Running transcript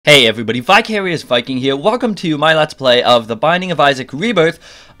Hey everybody, Vicarious Viking here. Welcome to my Let's Play of The Binding of Isaac Rebirth,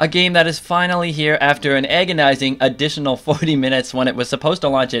 a game that is finally here after an agonizing additional 40 minutes when it was supposed to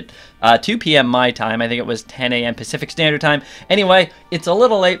launch at 2 p.m. my time. I think it was 10 a.m. Pacific Standard Time. Anyway, it's a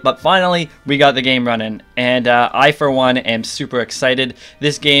little late, but finally we got the game running, and I, for one, am super excited.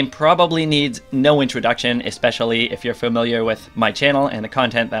 This game probably needs no introduction, especially if you're familiar with my channel and the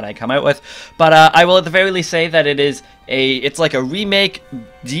content that I come out with, but I will at the very least say that it's like a remake,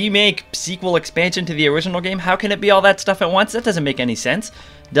 demake, sequel, expansion to the original game. How can it be all that stuff at once? That doesn't make any sense,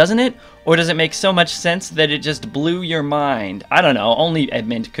 doesn't it? Or does it make so much sense that it just blew your mind? I don't know, only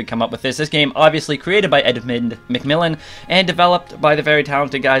Edmund could come up with this. This game, obviously created by Edmund Macmillan and developed by the very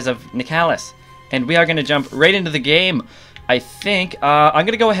talented guys of Nicalis. And we are going to jump right into the game. I think, I'm going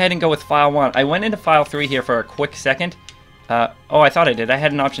to go ahead and go with File 1. I went into File 3 here for a quick second. Oh, I thought I did. I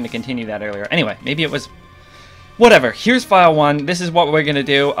had an option to continue that earlier. Anyway, maybe it was... Whatever, here's File 1. This is what we're going to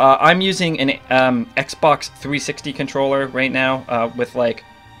do. I'm using an Xbox 360 controller right now with like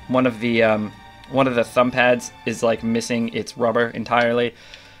one of the thumb pads is like missing its rubber entirely.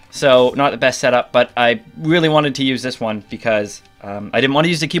 So not the best setup, but I really wanted to use this one because I didn't want to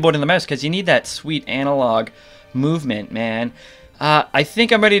use the keyboard and the mouse because you need that sweet analog movement, man. I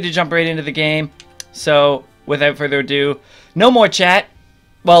think I'm ready to jump right into the game. So without further ado, no more chat.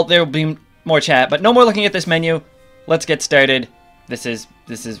 Well, there will be more chat, but no more looking at this menu. Let's get started. This is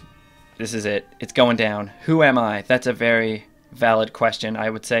it. It's going down. Who am I? That's a very valid question, I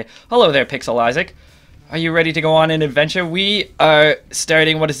would say. Hello there, Pixel Isaac. Are you ready to go on an adventure? We are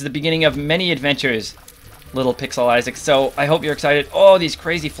starting what is the beginning of many adventures, little Pixel Isaac. So I hope you're excited. Oh, these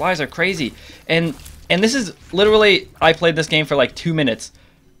crazy flies are crazy. And this is literally, I played this game for like 2 minutes.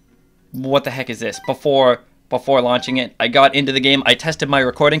 What the heck is this? Before launching it, I got into the game. I tested my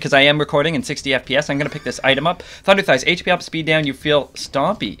recording because I am recording in 60 FPS. I'm going to pick this item up. Thunder Thighs, HP up, speed down, you feel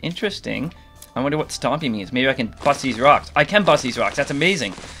stompy. Interesting. I wonder what stompy means. Maybe I can bust these rocks. I can bust these rocks. That's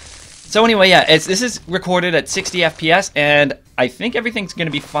amazing. So anyway, yeah, this is recorded at 60 FPS, and I think everything's going to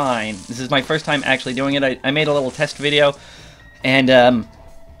be fine. This is my first time actually doing it. I made a little test video, and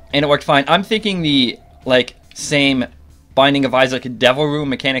it worked fine. I'm thinking the, like, same Binding of Isaac Devil Room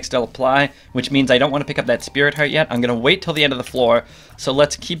mechanics still apply, which means I don't want to pick up that Spirit Heart yet. I'm going to wait till the end of the floor, so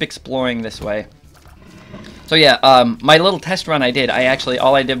let's keep exploring this way. So yeah, my little test run I did,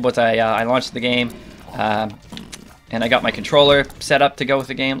 all I did was I launched the game, and I got my controller set up to go with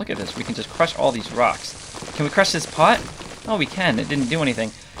the game. Look at this, we can just crush all these rocks. Can we crush this pot? Oh, we can. It didn't do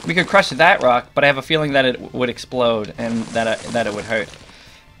anything. We could crush that rock, but I have a feeling that it would explode and that it would hurt.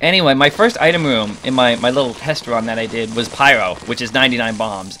 Anyway, my first item room in my little test run that I did was Pyro, which is 99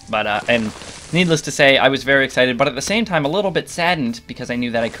 bombs. But and needless to say, I was very excited, but at the same time a little bit saddened because I knew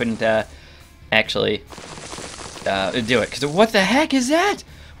that I couldn't actually do it. Because what the heck is that?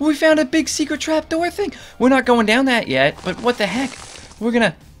 We found a big secret trapdoor thing. We're not going down that yet, but what the heck? We're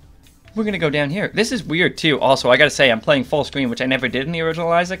gonna go down here. This is weird too. Also, I gotta say, I'm playing full screen, which I never did in the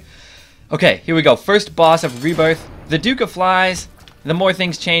original Isaac. Okay, here we go. First boss of Rebirth, the Duke of Flies. The more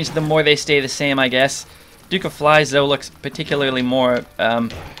things change, the more they stay the same, I guess. Duke of Flies, though, looks particularly more,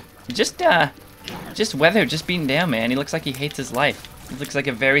 just weathered, just beaten down, man. He looks like he hates his life. He looks like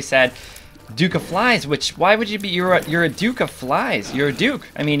a very sad Duke of Flies, which, why would you be, you're a Duke of Flies. You're a Duke.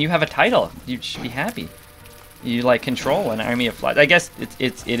 I mean, you have a title. You should be happy. You, like, control an army of flies. I guess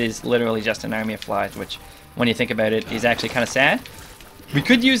it is literally just an army of flies, which, when you think about it, is actually kind of sad. We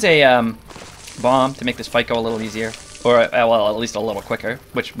could use a, bomb to make this fight go a little easier. Or, well, at least a little quicker,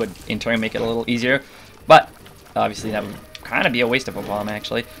 which would in turn make it a little easier. But, obviously, that would kind of be a waste of a bomb,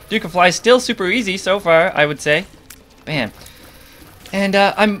 actually. Duke of Flies still super easy so far, I would say. Man. And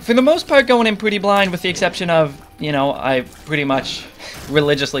I'm, for the most part, going in pretty blind, with the exception of, you know, I pretty much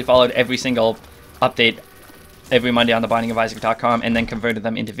religiously followed every single update every Monday on thebindingofisaac.com and then converted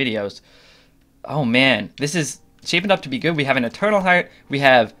them into videos. Oh, man. This is shaping up to be good. We have an Eternal Heart. We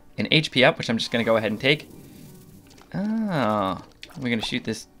have an HP up, which I'm just going to go ahead and take. Oh, we're gonna shoot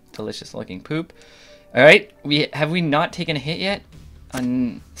this delicious looking poop. All right, have we not taken a hit yet?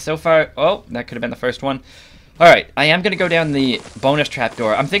 So far, oh, that could have been the first one. All right, I am gonna go down the bonus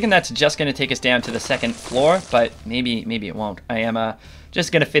trapdoor. I'm thinking that's just gonna take us down to the second floor, but maybe it won't. I am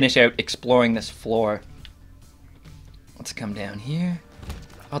just gonna finish out exploring this floor. Let's come down here.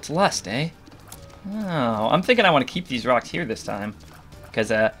 Oh, it's Lust, eh? Oh, I'm thinking I want to keep these rocks here this time,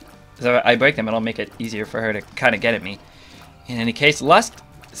 because so I break them, it'll make it easier for her to kind of get at me. In any case, Lust,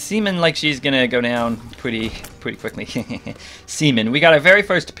 seeming like she's gonna go down pretty quickly. Seeming. We got our very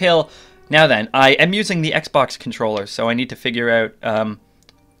first pill. Now then, I am using the Xbox controller, so I need to figure out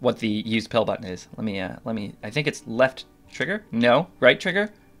what the use pill button is. Let me. I think it's left trigger. No, right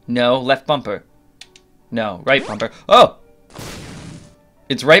trigger. No, left bumper. No, right bumper. Oh!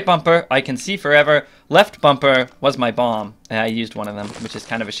 It's right bumper. I can see forever. Left bumper was my bomb. I used one of them, which is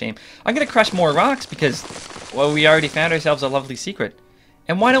kind of a shame. I'm going to crush more rocks because, well, we already found ourselves a lovely secret.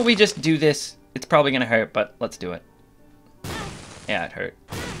 And why don't we just do this? It's probably going to hurt, but let's do it. Yeah, it hurt.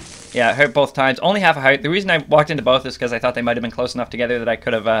 Yeah, it hurt both times. Only half a heart. The reason I walked into both is because I thought they might have been close enough together that I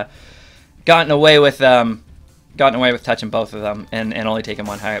could have gotten away with touching both of them and only taking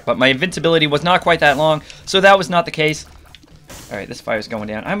one heart. But my invincibility was not quite that long, so that was not the case. Alright, this fire's going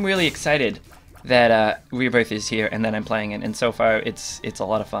down. I'm really excited that Rebirth is here and that I'm playing it, and so far it's a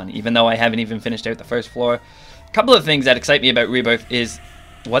lot of fun, even though I haven't even finished out the first floor. A couple of things that excite me about Rebirth is...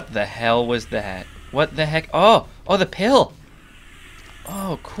 What the hell was that? What the heck? Oh! Oh, the pill!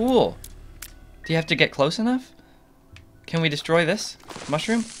 Oh, cool. Do you have to get close enough? Can we destroy this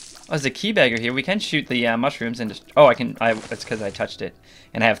mushroom? Oh, there's a key bagger here. We can shoot the mushrooms and just... Oh, I can... It's because I touched it.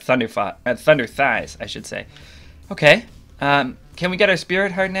 And I have thunder thighs, I should say. Okay. Can we get our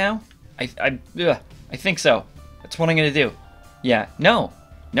spirit heart now? I think so. That's what I'm going to do. Yeah. No.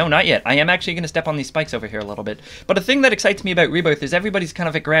 No, not yet. I am actually going to step on these spikes over here a little bit. But the thing that excites me about Rebirth is everybody's kind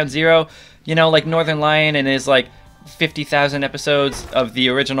of at ground zero. You know, like Northern Lion and his, like, 50,000 episodes of the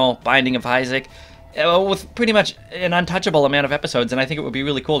original Binding of Isaac. With pretty much an untouchable amount of episodes. And I think it would be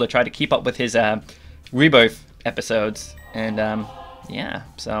really cool to try to keep up with his Rebirth episodes. And, yeah,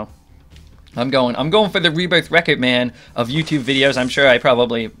 so... I'm going for the Rebirth record, man, of YouTube videos. I'm sure I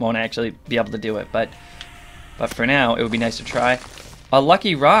probably won't actually be able to do it, but for now, it would be nice to try. A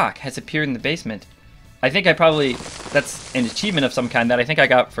lucky rock has appeared in the basement. I think that's an achievement of some kind that I think I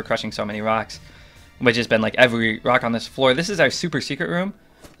got for crushing so many rocks, which has been like every rock on this floor. This is our super secret room.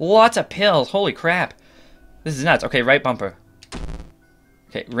 Lots of pills. Holy crap. This is nuts. Okay, right bumper.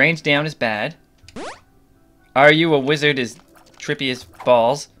 Okay, range down is bad. Are you a wizard is trippy as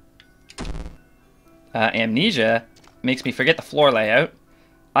balls. Amnesia makes me forget the floor layout.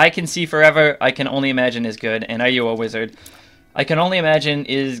 I can see forever. I can only imagine is good. And are you a wizard? I can only imagine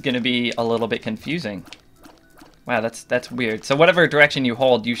is going to be a little bit confusing. Wow, that's weird. So whatever direction you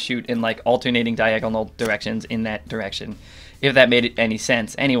hold, you shoot in like alternating diagonal directions in that direction. If that made any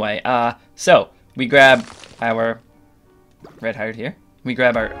sense. Anyway, so we grab our red heart here. We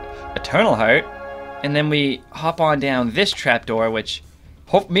grab our eternal heart, and then we hop on down this trapdoor, which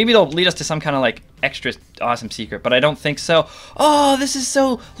maybe it'll lead us to some kind of like extra awesome secret, but I don't think so. Oh, this is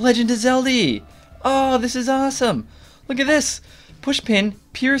so Legend of Zelda. Oh, this is awesome. Look at this. Push pin,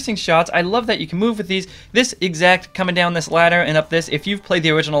 piercing shots. I love that you can move with these. This exact coming down this ladder and up this. If you've played the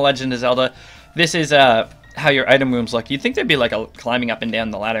original Legend of Zelda, this is how your item rooms look. You'd think there'd be like a climbing up and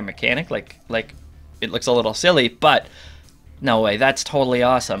down the ladder mechanic, like it looks a little silly, but no way. That's totally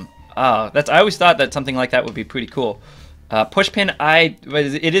awesome. I always thought that something like that would be pretty cool. Push pin,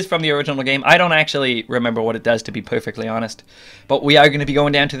 it is from the original game. I don't actually remember what it does, to be perfectly honest. But we are going to be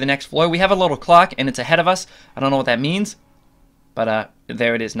going down to the next floor. We have a little clock, and it's ahead of us. I don't know what that means, but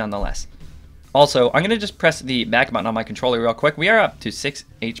there it is nonetheless. Also, I'm going to just press the back button on my controller real quick. We are up to 6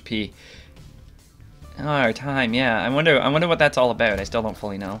 HP. Oh, our time, yeah. I wonder what that's all about. I still don't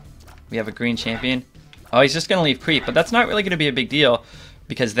fully know. We have a green champion. Oh, he's just going to leave creep, but that's not really going to be a big deal,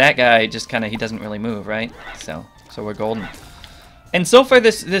 because that guy just kind of, he doesn't really move, right? So we're golden. And so far,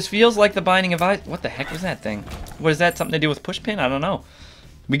 this feels like the Binding of Isaac. What the heck was that thing? What is that, something to do with push pin? I don't know.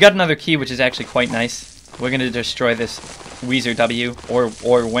 We got another key, which is actually quite nice. We're going to destroy this Weezer W,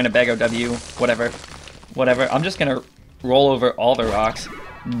 or Winnebago W, whatever. I'm just going to roll over all the rocks.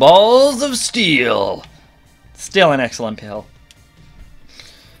 Balls of steel! Still an excellent pill.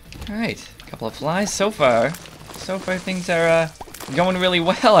 Alright, a couple of flies. So far things are going really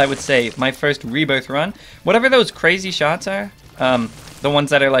well, I would say. My first Rebirth run. Whatever those crazy shots are, the ones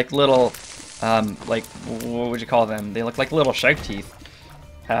that are like little, like, what would you call them? They look like little shark teeth.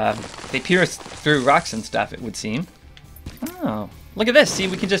 They pierce through rocks and stuff, it would seem. Oh, look at this. See,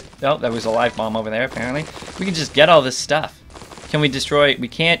 we can just... Oh, there was a live bomb over there, apparently. We can just get all this stuff. Can we destroy... We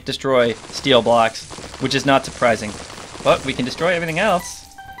can't destroy steel blocks, which is not surprising. But we can destroy everything else.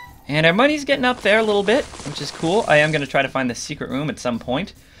 And our money's getting up there a little bit, which is cool. I am going to try to find the secret room at some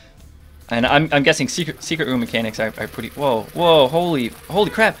point. And I'm guessing secret room mechanics are pretty... Whoa, holy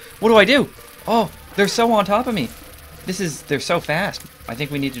crap. What do I do? Oh, they're so on top of me. They're so fast. I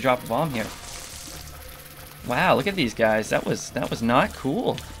think we need to drop a bomb here. Wow, look at these guys. That was not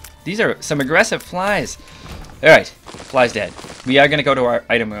cool. These are some aggressive flies. Alright, fly's dead. We are going to go to our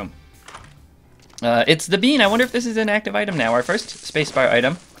item room. It's the bean. I wonder if this is an active item now. Our first spacebar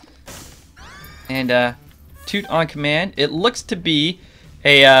item. And toot on command. It looks to be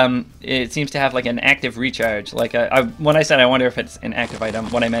it seems to have like an active recharge. Like when I said I wonder if it's an active item,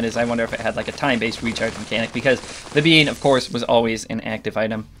 what I meant is I wonder if it had like a time-based recharge mechanic, because the bean, of course, was always an active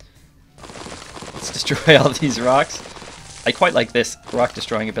item. Let's destroy all these rocks. I quite like this rock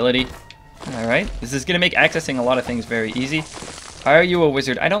destroying ability. Alright, this is going to make accessing a lot of things very easy. Are you a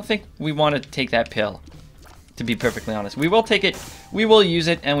wizard? I don't think we want to take that pill, to be perfectly honest. We will take it, we will use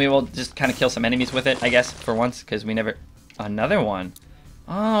it, and we will just kind of kill some enemies with it, I guess, for once, because we never... Another one.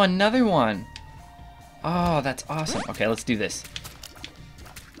 Oh, another one. Oh, that's awesome. Okay, let's do this.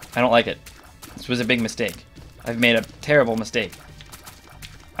 I don't like it. This was a big mistake. I've made a terrible mistake.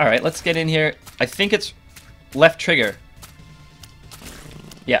 Alright, let's get in here. I think it's left trigger.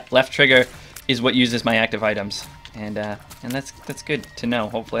 Yeah, left trigger is what uses my active items. And that's good to know.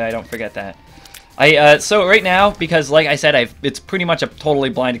 Hopefully I don't forget that. So right now, because like I said, it's pretty much a totally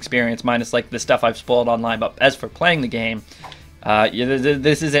blind experience, minus like the stuff I've spoiled online. But as for playing the game,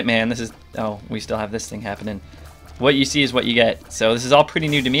 this is it, man. This is... Oh, we still have this thing happening. What you see is what you get. So this is all pretty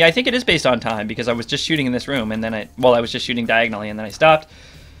new to me. I think it is based on time, because I was just shooting in this room, and then I was just shooting diagonally, and then I stopped.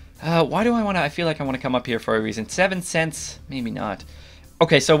 Why do I want to... I feel like I want to come up here for a reason. 7 cents? Maybe not.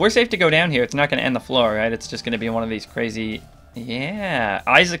 Okay, so we're safe to go down here. It's not going to end the floor, right? It's just going to be one of these crazy... Yeah,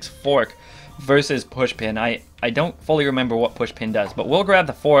 Isaac's fork versus pushpin. I don't fully remember what pushpin does, but we'll grab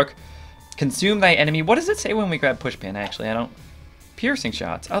the fork. Consume thy enemy. What does it say when we grab pushpin, actually? I don't... Piercing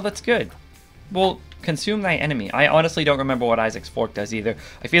shots. Oh, that's good. Well, consume thy enemy. I honestly don't remember what Isaac's fork does either.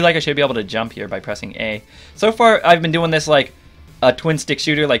 I feel like I should be able to jump here by pressing A. So far, I've been doing this like a twin stick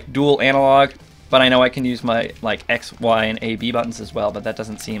shooter, like dual analog, but I know I can use my like X, Y, and A, B buttons as well, but that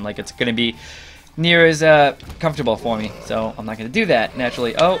doesn't seem like it's going to be near as comfortable for me, so I'm not going to do that,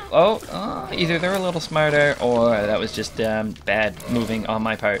 naturally. Either they're a little smarter, or that was just bad moving on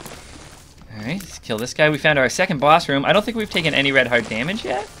my part. Alright, let's kill this guy. We found our second boss room. I don't think we've taken any red heart damage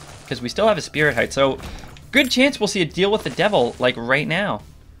yet, because we still have a spirit heart, so good chance we'll see a deal with the devil, like, right now.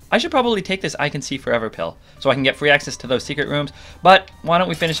 I should probably take this I Can See Forever pill, so I can get free access to those secret rooms, but why don't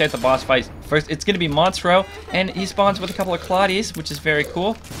we finish out the boss fight first? It's going to be Monstro, and he spawns with a couple of Claudies, which is very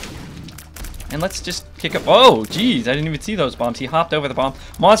cool. And let's just kick up... Oh, geez, I didn't even see those bombs. He hopped over the bomb.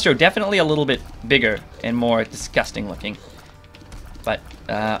 Monstro, definitely a little bit bigger and more disgusting looking. But,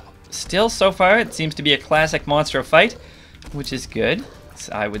 still, so far, it seems to be a classic Monstro fight, which is good,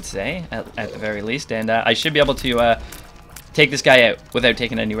 I would say, at the very least. And I should be able to take this guy out without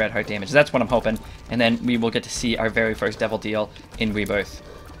taking any red heart damage. That's what I'm hoping. And then we will get to see our very first devil deal in Rebirth,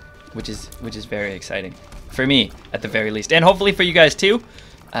 which is very exciting. For me, at the very least. And hopefully for you guys, too.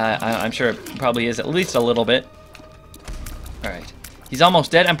 I'm sure it probably is at least a little bit. Alright. He's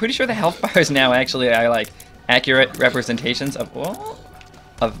almost dead. I'm pretty sure the health bars now actually are like accurate representations of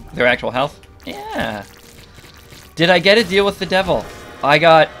their actual health. Yeah. Did I get a deal with the devil? I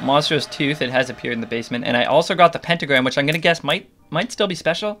got Monstro's Tooth. It has appeared in the basement. And I also got the pentagram, which I'm going to guess might still be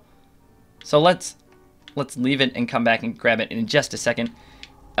special. So let's leave it and come back and grab it in just a second.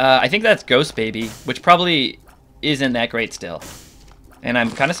 I think that's Ghost Baby, which probably isn't that great still. And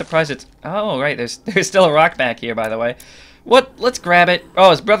I'm kind of surprised it's... Oh, right, there's still a rock back here, by the way. Let's grab it.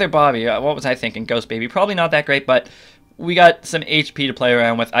 Oh, it's Brother Bobby. What was I thinking? Ghost Baby. Probably not that great, but we got some HP to play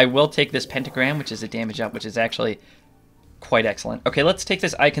around with. I will take this pentagram, which is a damage up, which is actually quite excellent. Okay, let's take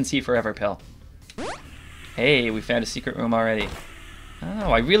this I Can See Forever pill. Hey, we found a secret room already.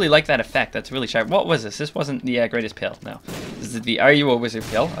 Oh, I really like that effect. That's really sharp. What was this? This wasn't the greatest pill. No. This is the Are You a Wizard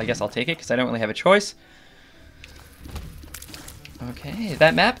pill. I guess I'll take it, because I don't really have a choice. Okay,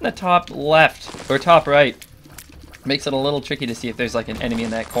 that map in the top left, or top right, makes it a little tricky to see if there's like an enemy in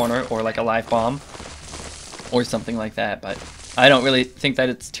that corner, or like a live bomb, or something like that, but I don't really think that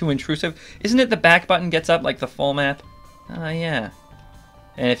it's too intrusive. Isn't it the back button gets up like the full map? Yeah.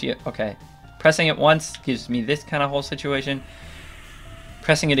 And if you, okay, pressing it once gives me this kind of whole situation.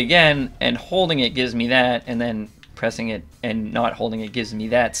 Pressing it again and holding it gives me that, and then pressing it and not holding it gives me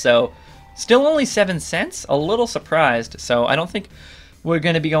that, so... Still only 7 cents? A little surprised, so I don't think we're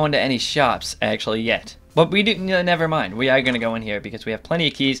going to be going to any shops, actually, yet. But we do, never mind. We are going to go in here because we have plenty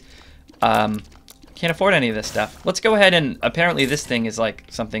of keys. Can't afford any of this stuff. Let's go ahead and, apparently this thing is like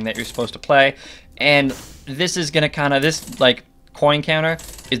something that you're supposed to play. And this is going to kind of, this like coin counter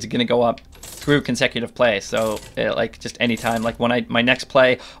is going to go up through consecutive play. So like just anytime, like when my next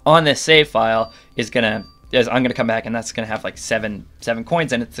play on this save file is going to, I'm going to come back and that's going to have like seven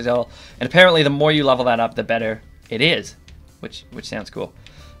coins in it still. And apparently the more you level that up, the better it is, which sounds cool.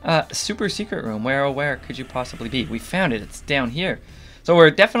 Super secret room. Where could you possibly be? We found it. It's down here. So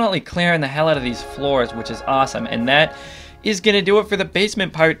we're definitely clearing the hell out of these floors, which is awesome. And that is going to do it for the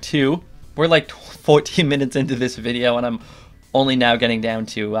basement part 2. We're like 14 minutes into this video and I'm only now getting down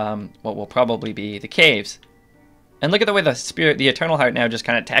to what will probably be the caves. And look at the way the Eternal Heart now just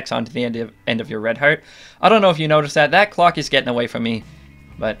kind of tacks onto the end of your Red Heart. I don't know if you noticed that. That clock is getting away from me,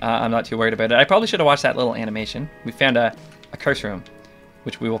 but I'm not too worried about it. I probably should have watched that little animation. We found a curse room,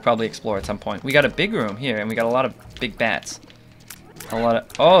 which we will probably explore at some point. We got a big room here, and we got a lot of big bats. A lot of...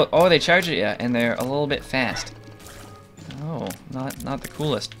 Oh, they charge at you, and they're a little bit fast. Oh, not the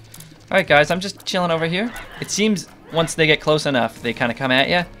coolest. Alright, guys, I'm just chilling over here. It seems once they get close enough, they kind of come at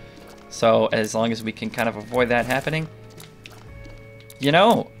you. So as long as we can kind of avoid that happening. You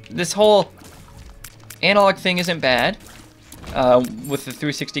know, this whole analog thing isn't bad with the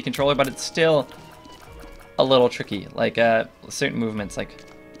 360 controller, but it's still a little tricky. Like certain movements, like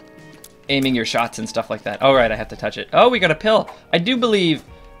aiming your shots and stuff like that. Oh, right, I have to touch it. Oh, we got a pill. I do believe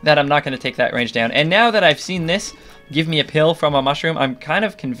that I'm not going to take that range down. And now that I've seen this give me a pill from a mushroom, I'm kind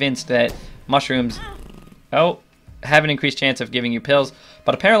of convinced that mushrooms... Oh... have an increased chance of giving you pills,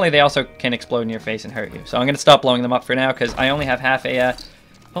 but apparently they also can explode in your face and hurt you. So I'm going to stop blowing them up for now, because I only have half a...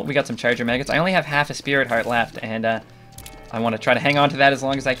 oh, we got some charger maggots. I only have half a spirit heart left, and I want to try to hang on to that as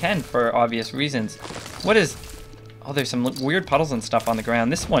long as I can for obvious reasons. What is... Oh, there's some weird puddles and stuff on the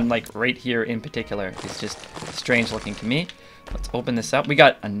ground. This one, like, right here in particular, is just strange looking to me. Let's open this up. We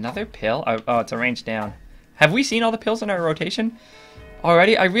got another pill. Oh, it's arranged down. Have we seen all the pills in our rotation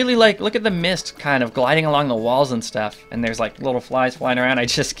already? I really like, look at the mist kind of gliding along the walls and stuff. And there's like little flies flying around. I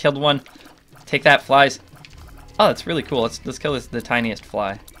just killed one. Take that, flies. Oh, that's really cool. Let's kill the tiniest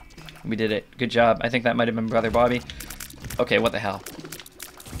fly. We did it. Good job. I think that might have been Brother Bobby. Okay, what the hell?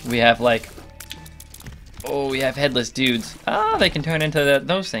 We have like... Oh, we have headless dudes. Oh, they can turn into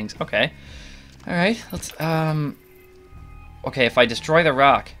those things. Okay. Alright, let's... Okay, if I destroy the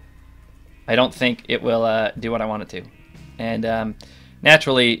rock, I don't think it will do what I want it to. And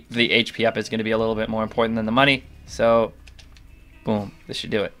naturally, the HP up is going to be a little bit more important than the money. So, boom, this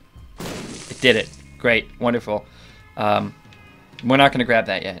should do it. It did it. Great, wonderful. We're not going to grab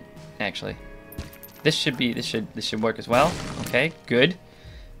that yet, actually. This should work as well. Okay, good.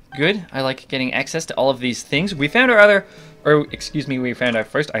 Good. I like getting access to all of these things. We found we found our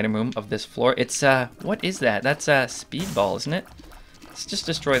first item room of this floor. It's what is that? That's a speedball, isn't it? Let's just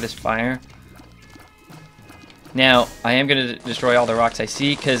destroy this fire. Now, I am going to destroy all the rocks I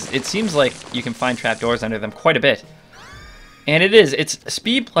see, because it seems like you can find trapdoors under them quite a bit. And it's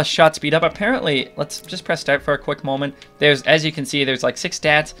speed plus shot speed up. Apparently, let's just press start for a quick moment. As you can see, there's like 6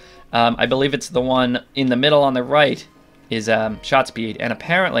 stats. I believe it's the one in the middle on the right is shot speed. And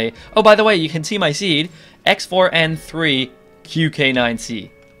apparently, oh, by the way, you can see my seed, X4N3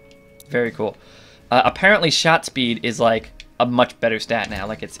 QK9C. Very cool. Apparently, shot speed is like a much better stat now.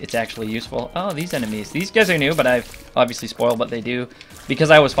 Like it's actually useful. Oh, these enemies. These guys are new, but I've obviously spoiled what they do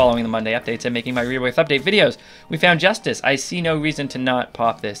because I was following the Monday updates and making my Rebirth update videos. We found Justice. I see no reason to not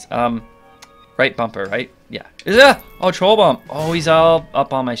pop this. Right bumper, right? Yeah. Oh, troll bump. Oh, he's all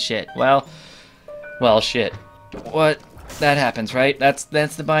up on my shit. Well, shit. What? That happens, right? That's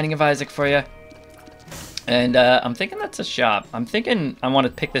the Binding of Isaac for you. And I'm thinking that's a shop. I'm thinking I want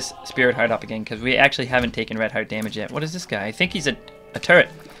to pick this Spirit Heart up again because we actually haven't taken Red Heart damage yet. What is this guy? I think he's a turret.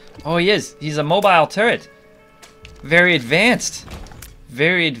 Oh, he is. He's a mobile turret. Very advanced.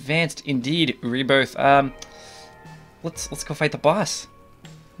 Very advanced indeed, Rebirth. Let's go fight the boss.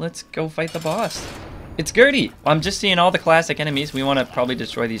 Let's go fight the boss. It's Gertie. I'm just seeing all the classic enemies. We want to probably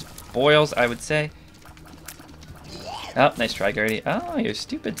destroy these boils, I would say. Oh, nice try, Gertie. Oh, you're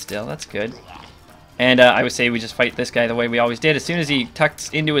stupid still. That's good. And I would say we just fight this guy the way we always did. As soon as he tucks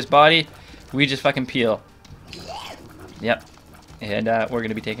into his body, we just fucking peel. Yep. And we're going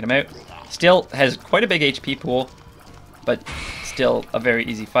to be taking him out. Still has quite a big HP pool, but still a very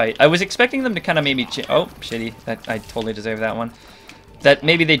easy fight. I was expecting them to kind of maybe... Oh, shitty. I totally deserve that one. That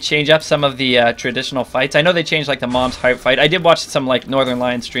maybe they'd change up some of the traditional fights. I know they changed like the Mom's Heart fight. I did watch some like Northern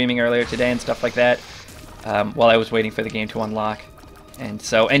Lions streaming earlier today and stuff like that while I was waiting for the game to unlock. And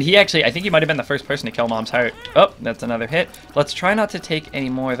he actually, I think he might have been the first person to kill Mom's Heart. Oh, that's another hit. Let's try not to take any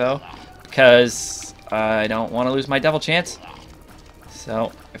more, though, because I don't want to lose my devil chance.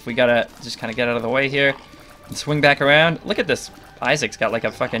 So, if we gotta just kind of get out of the way here and swing back around. Look at this. Isaac's got like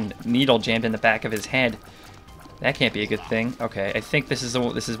a fucking needle jammed in the back of his head. That can't be a good thing. Okay, I think this is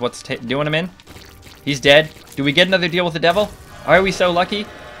what's doing him in. He's dead. Do we get another deal with the devil? Are we so lucky?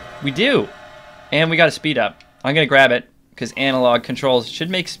 We do. And we got a speed up. I'm going to grab it. Because analog controls should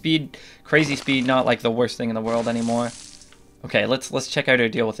make speed, crazy speed, not like the worst thing in the world anymore. Okay, let's check out our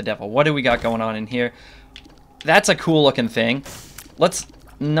deal with the devil. What do we got going on in here? That's a cool looking thing. Let's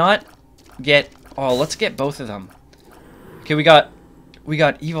not get... Oh, let's get both of them. Okay, we got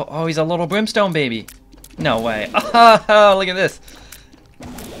evil. Oh, he's a little brimstone baby. No way. Oh, look at this.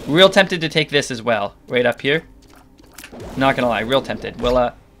 Real tempted to take this as well. Right up here. Not gonna lie, real tempted.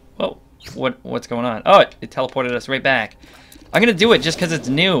 Well, whoa, what's going on? Oh, it teleported us right back. I'm gonna do it just because it's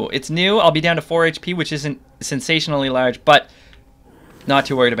new. It's new. I'll be down to 4 HP, which isn't sensationally large, but not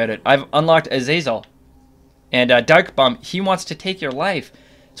too worried about it. I've unlocked Azazel. And Dark Bum, he wants to take your life.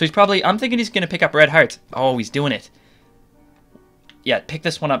 So he's probably, I'm thinking he's gonna pick up red hearts. Oh, he's doing it. Yeah, pick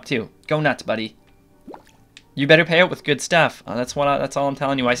this one up too. Go nuts, buddy. You better pay out with good stuff. That's all I'm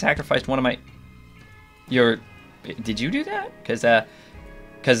telling you. I sacrificed one of my... Did you do that?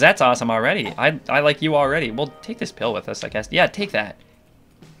 Because that's awesome already. I like you already. Well, take this pill with us, I guess. Yeah, take that.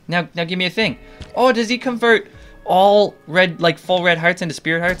 Now give me a thing. Oh, does he convert all red, like full red hearts into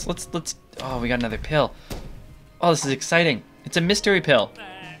spirit hearts? Let's. Oh, we got another pill. Oh, this is exciting. It's a mystery pill.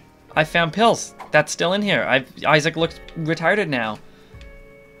 I found pills. That's still in here. Isaac looks retarded now.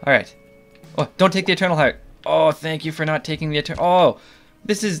 All right. Oh, don't take the eternal heart. Oh, thank you for not taking the eternal. Oh,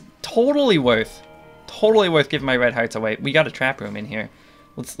 this is totally worth giving my red hearts away. We got a trap room in here.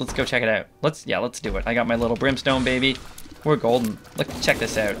 Let's go check it out. Let's do it. I got my little brimstone baby. We're golden. Check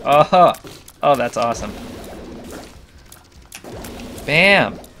this out. Oh, that's awesome.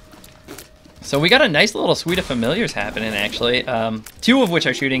 Bam. So we got a nice little suite of familiars happening actually. 2 of which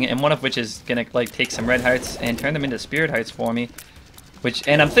are shooting, and 1 of which is gonna like take some red hearts and turn them into spirit hearts for me.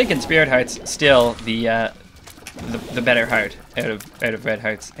 And I'm thinking spirit hearts still the better heart out of red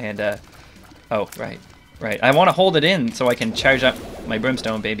hearts. And oh, right. I want to hold it in so I can charge up my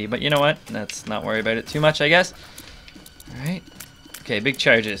brimstone baby, but you know what? Let's not worry about it too much, I guess. All right. Okay, big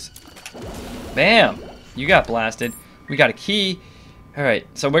charges. Bam! You got blasted. We got a key. All right,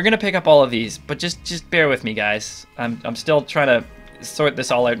 so we're gonna pick up all of these, but just bear with me, guys. I'm still trying to sort this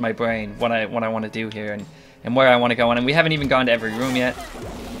all out in my brain, what I want to do here and where I want to go, and we haven't even gone to every room yet.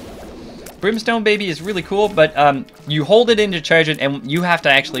 Brimstone baby is really cool, but you hold it in to charge it, and you have to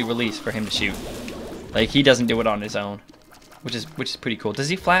actually release for him to shoot. Like, he doesn't do it on his own, which is pretty cool. Does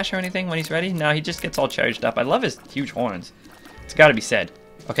he flash or anything when he's ready? No, he just gets all charged up. I love his huge horns. It's got to be said.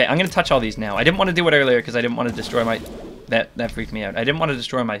 Okay, I'm gonna touch all these now. I didn't want to do it earlier because I didn't want to destroy my... That freaked me out. I didn't want to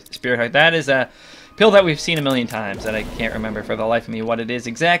destroy my spirit heart. That is a pill that we've seen a million times that I can't remember for the life of me what it is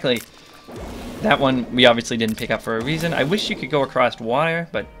exactly. That one we obviously didn't pick up for a reason. I wish you could go across water,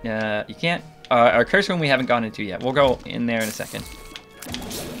 but you can't. Our curse room we haven't gone into yet. We'll go in there in a second.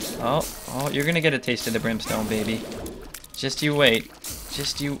 Oh, you're gonna get a taste of the brimstone, baby. Just you wait.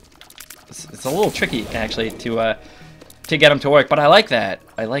 Just you. It's a little tricky actually to get them to work, but I like that.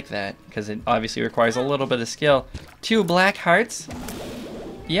 I like that because it obviously requires a little bit of skill. 2 black hearts.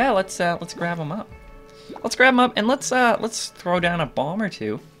 Yeah, let's grab them up. Let's grab them up and let's throw down a bomb or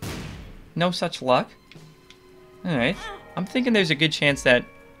 2. No such luck. All right. I'm thinking there's a good chance that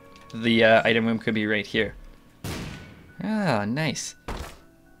the item room could be right here. Ah, nice.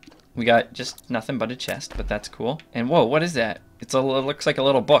 We got just nothing but a chest, but that's cool. And whoa, what is that? It looks like a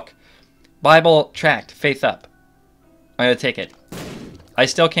little book. Bible tract, faith up. I'm gonna take it. I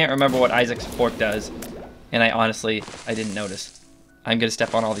still can't remember what Isaac's fork does, and I didn't notice. I'm gonna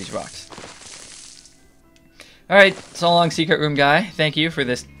step on all these rocks. All right, so long, secret room guy. Thank you for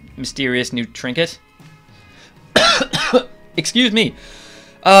this mysterious new trinket. Excuse me.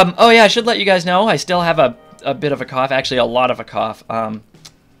 Oh yeah, I should let you guys know I still have a bit of a cough, actually a lot of a cough.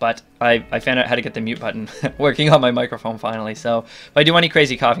 But I found out how to get the mute button working on my microphone finally. So if I do any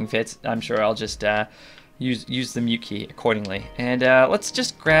crazy coughing fits, I'm sure I'll just use the mute key accordingly. And let's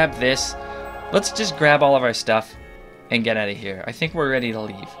just grab this. Let's just grab all of our stuff and get out of here. I think we're ready to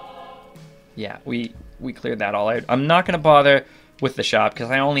leave. Yeah, we cleared that all out. I'm not gonna bother with the shop because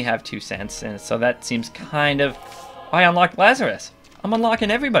I only have 2 cents, and so that seems kind of... I unlocked Lazarus. I'm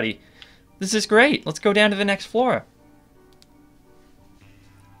unlocking everybody. This is great. Let's go down to the next floor.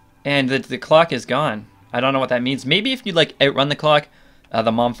 And the clock is gone. I don't know what that means. Maybe if you like outrun the clock,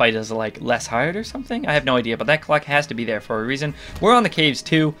 the mom fight is like less hard or something. I have no idea, but that clock has to be there for a reason. We're on the caves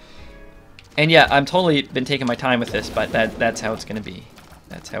too. And yeah, I'm totally been taking my time with this, but that's how it's gonna be.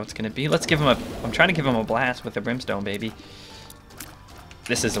 That's how it's gonna be. Let's give him I'm trying to give him a blast with the brimstone, baby.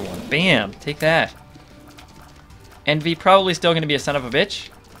 This is the one. Bam! Take that. Envy probably still gonna be a son of a bitch.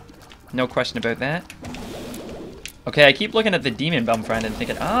 No question about that. Okay, I keep looking at the demon bum friend and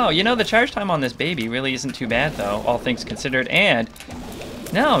thinking, oh, you know, the charge time on this baby really isn't too bad though, all things considered. And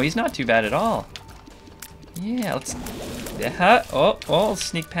no, he's not too bad at all. Yeah, let's. Oh,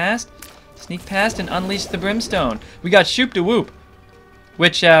 sneak past. Sneak past and unleash the brimstone. We got Shoop de Whoop,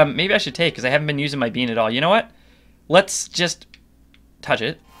 which maybe I should take because I haven't been using my bean at all. You know what? Let's just touch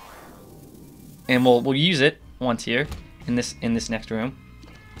it, and we'll use it once here in this next room.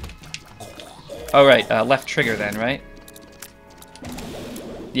 Oh, right. Left trigger then, right?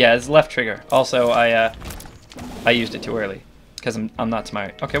 Yeah, it's left trigger. Also, I used it too early because I'm not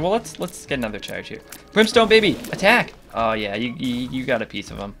smart. Okay, well let's get another charge here. Brimstone baby, attack! Oh yeah, you got a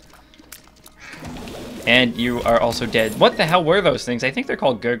piece of them. And you are also dead. What the hell were those things? I think they're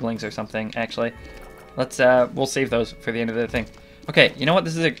called gurglings or something, actually. Let's we'll save those for the end of the thing. Okay, you know what?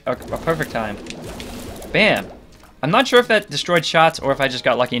 This is a perfect time. Bam! I'm not sure if that destroyed shots or if I just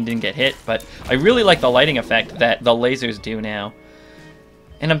got lucky and didn't get hit, but I really like the lighting effect that the lasers do now.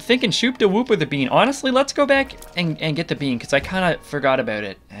 And I'm thinking shoop da whoop with the bean. Honestly, let's go back and get the bean because I kind of forgot about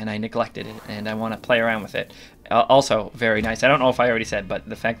it and I neglected it and I want to play around with it. Also, very nice. I don't know if I already said, but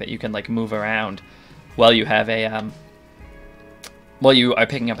the fact that you can like move around while you have a while you are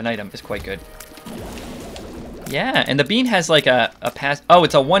picking up an item is quite good. Yeah, and the bean has like a pass. Oh,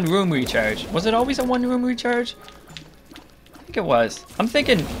 it's a one-room recharge. Was it always a one-room recharge? I think it was. I'm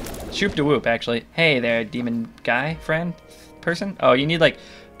thinking shoop da whoop actually. Hey there, demon guy, friend. Person? Oh, you need like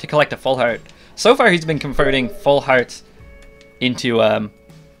to collect a full heart. So far he's been converting full hearts into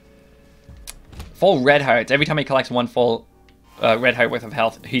full red hearts. Every time he collects one full red heart worth of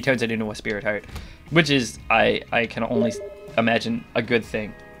health, he turns it into a spirit heart, which is I can only imagine a good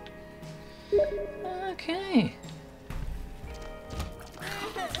thing. Okay.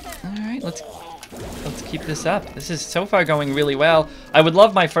 All right, let's keep this up. This is so far going really well. I would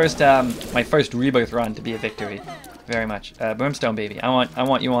love my first Rebirth run to be a victory. Very much. Brimstone baby. I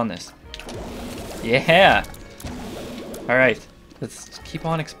want you on this. Yeah. All right. Let's keep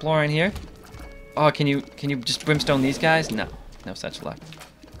on exploring here. Oh, can you just brimstone these guys? No. No such luck.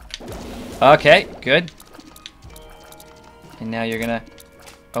 Okay, good. And now you're gonna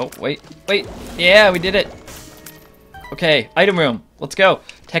oh, wait. Yeah, we did it. Okay, item room. Let's go.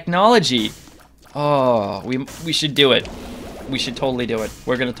 Technology. Oh, we should do it. We should totally do it.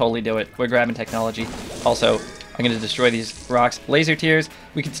 We're gonna totally do it. We're grabbing technology. Also, I'm going to destroy these rocks. Laser tears.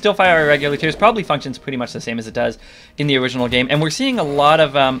 We can still fire our regular tears. Probably functions pretty much the same as it does in the original game. And we're seeing a lot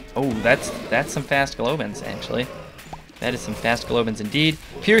of... oh, that's some fast globins, actually. That is some fast globins indeed.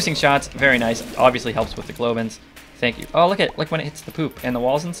 Piercing shots. Very nice. Obviously helps with the globins. Thank you. Oh, look when it hits the poop and the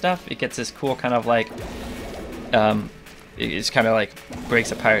walls and stuff. It gets this cool kind of like... it's kind of like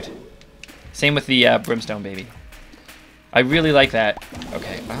breaks apart. Same with the brimstone baby. I really like that.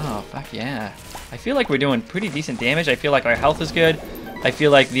 Okay. Oh, fuck yeah. I feel like we're doing pretty decent damage. I feel like our health is good. I feel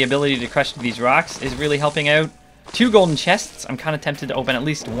like the ability to crush these rocks is really helping out. 2 golden chests. I'm kind of tempted to open at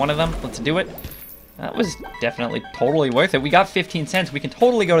least one of them. Let's do it. That was definitely totally worth it. We got 15 cents. We can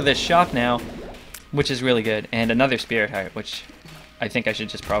totally go to this shop now, which is really good. And another spirit heart, which I think I should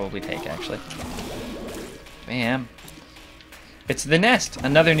just probably take, actually. Bam. It's the nest.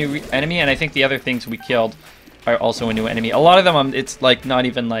 Another new enemy, and I think the other things we killed are also a new enemy. A lot of them, it's like not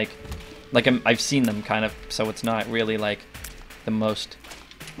even like I've seen them kind of, so it's not really like the most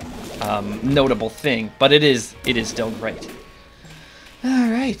notable thing, but it is still great. All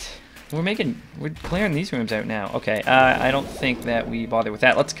right, we're clearing these rooms out now. Okay, I don't think that we bother with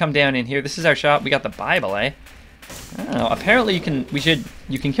that. Let's come down in here. This is our shop. We got the Bible, eh? Oh, apparently you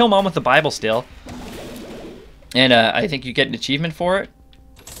can kill Mom with the Bible still, and I think you get an achievement for it.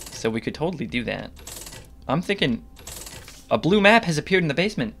 So we could totally do that. I'm thinking a blue map has appeared in the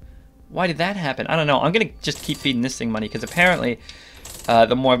basement. Why did that happen? I don't know. I'm going to just keep feeding this thing money because apparently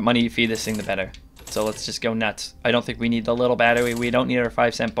the more money you feed this thing, the better. So let's just go nuts. I don't think we need the little battery. We don't need our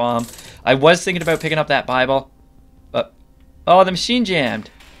 5-cent bomb. I was thinking about picking up that Bible. But, oh, the machine jammed.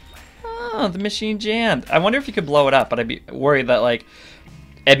 Oh, the machine jammed. I wonder if you could blow it up, but I'd be worried that, like,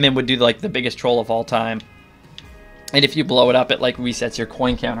 Edmund would do, like, the biggest troll of all time. And if you blow it up, it, like, resets your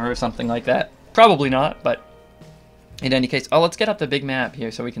coin counter or something like that. Probably not, but... in any case, oh, let's get up the big map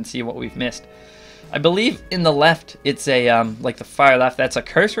here so we can see what we've missed. I believe in the left, it's a, like the far left, that's a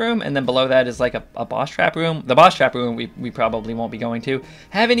curse room, and then below that is like a boss trap room. The boss trap room we probably won't be going to.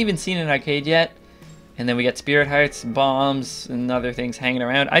 Haven't even seen an arcade yet. And then we get spirit hearts, bombs, and other things hanging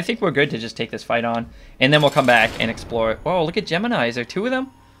around. I think we're good to just take this fight on. And then we'll come back and explore. Whoa, look at Gemini. Is there 2 of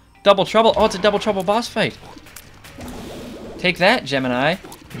them? Double Trouble. Oh, it's a Double Trouble boss fight. Take that, Gemini.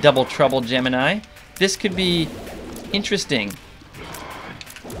 Double Trouble Gemini. This could be interesting.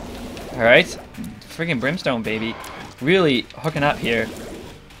 Alright. Friggin' Brimstone, baby. Really hooking up here.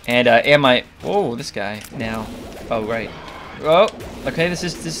 And, whoa, this guy now. Oh, right. Oh, okay, this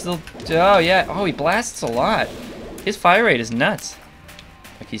is still... oh, yeah. Oh, he blasts a lot. His fire rate is nuts.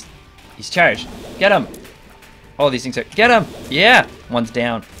 Like, he's charged. Get him. Oh, these things are... get him. Yeah. One's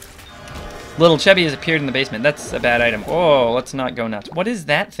down. Little Chubby has appeared in the basement. That's a bad item. Oh, let's not go nuts. What is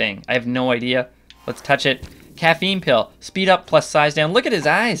that thing? I have no idea. Let's touch it. Caffeine pill. Speed up plus size down. Look at his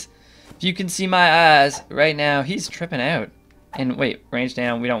eyes. If you can see my eyes right now, he's tripping out. And wait, range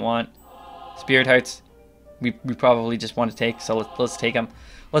down, we don't want. Spirit Hearts, we probably just want to take, so let's take them.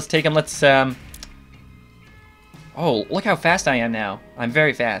 Let's take them, let's, oh, look how fast I am now. I'm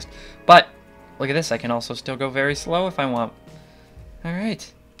very fast. But, look at this, I can also still go very slow if I want.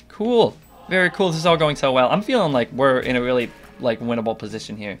 Alright, cool. Very cool, this is all going so well. I'm feeling like we're in a really, like, winnable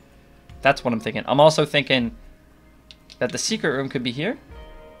position here. That's what I'm thinking. I'm also thinking that the secret room could be here.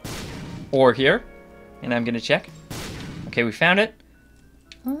 Or here. And I'm gonna check. Okay, we found it.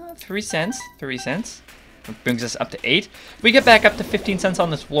 3 cents. 3 cents. That brings us up to 8. If we get back up to 15 cents on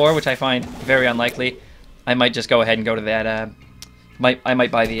this floor, which I find very unlikely, I might just go ahead and go to that. I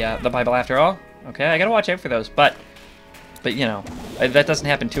might buy the Bible after all. Okay, I gotta watch out for those. But you know, that doesn't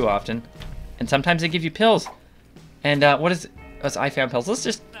happen too often. And sometimes they give you pills. And what is it? Oh, I found pills. Let's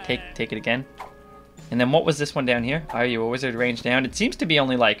just take it again. And then what was this one down here? Are you a wizard? Range down. It seems to be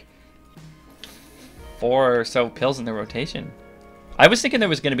only like 4 or so pills in the rotation. I was thinking there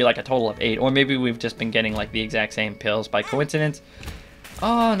was going to be like a total of 8, or maybe we've just been getting like the exact same pills by coincidence.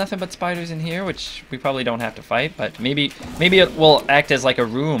 Oh, nothing but spiders in here, which we probably don't have to fight, but maybe it will act as like a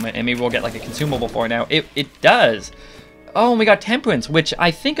room, and maybe we'll get like a consumable for it now. It does. Oh, and we got temperance, which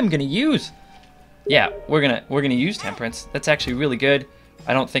I think I'm gonna use. Yeah, we're gonna use temperance. That's actually really good.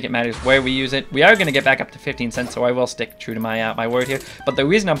 I don't think it matters where we use it. We are going to get back up to 15 cents, so I will stick true to my my word here. But the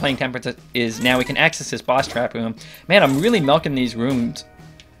reason I'm playing Temperance is now we can access this boss trap room. Man, I'm really milking these rooms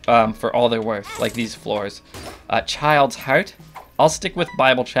for all they're worth, like these floors. Child's Heart. I'll stick with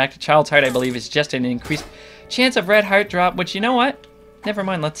Bible Tract. Child's Heart, I believe, is just an increased chance of red heart drop, which, you know what? Never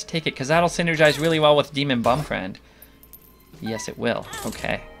mind, let's take it, because that'll synergize really well with Demon Bum Friend. Yes, it will.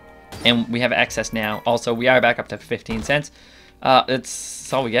 Okay. And we have access now. Also, we are back up to 15 cents.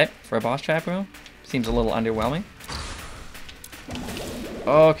 That's all we get for a boss trap room. Seems a little underwhelming.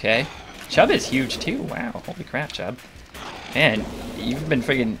 Okay. Chub is huge too. Wow. Holy crap, Chub. Man, you've been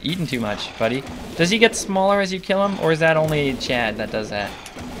friggin' eating too much, buddy. Does he get smaller as you kill him, or is that only Chad that does that?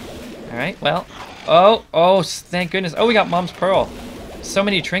 Alright, well. Oh, thank goodness. Oh, we got Mom's Pearl. So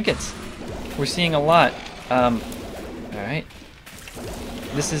many trinkets. We're seeing a lot. Alright.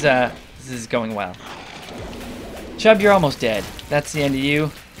 This is going well. Chub, you're almost dead. That's the end of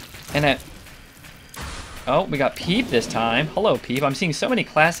you. And oh, we got Peep this time. Hello, Peep. I'm seeing so many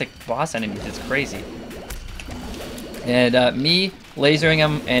classic boss enemies. It's crazy. And me lasering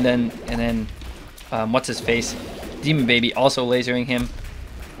him, and then what's his face? Demon Baby also lasering him.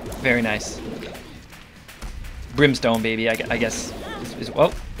 Very nice. Brimstone Baby, I guess.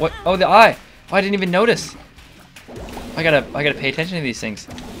 Oh, what? Oh, the eye. Oh, I didn't even notice. I gotta pay attention to these things.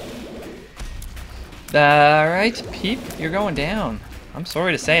 Alright, Peep, you're going down. I'm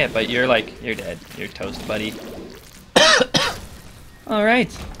sorry to say it, but you're dead. You're toast, buddy.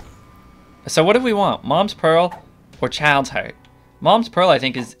 Alright. So what do we want? Mom's Pearl or Child's Heart? Mom's Pearl, I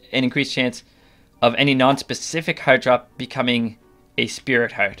think, is an increased chance of any non-specific heart drop becoming a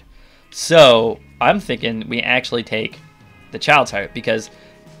spirit heart. So I'm thinking we actually take the Child's Heart, because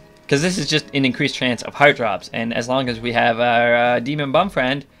this is just an increased chance of heart drops, and as long as we have our Demon Bum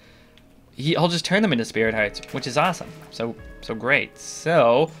Friend, he'll just turn them into spirit hearts, which is awesome. So great.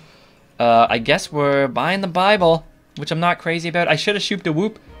 So I guess we're buying the Bible, which I'm not crazy about. I should have shooped a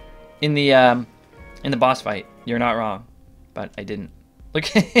whoop in the boss fight. You're not wrong, but I didn't.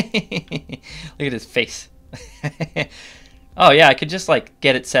 Look, look at his face. Oh yeah, I could just like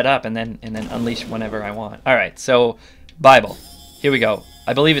get it set up and then unleash whenever I want. All right, so Bible. Here we go.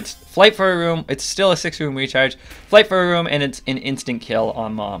 I believe it's Flight for a Room. It's still a 6-room recharge. Flight for a Room, and it's an instant kill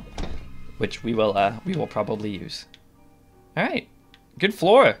on Mom, which we will probably use. All right, good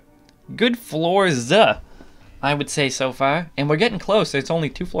floor. Good floors, I would say so far. And we're getting close. There's only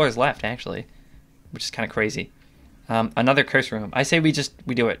 2 floors left, actually, which is kind of crazy. Another curse room. I say we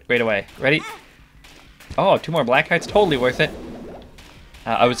do it right away. Ready? Oh, 2 more black hearts. Totally worth it.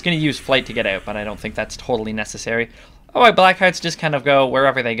 I was going to use flight to get out, but I don't think that's totally necessary. Oh, black hearts just kind of go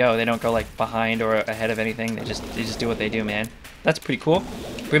wherever they go. They don't go like behind or ahead of anything. They just do what they do, man. That's pretty cool.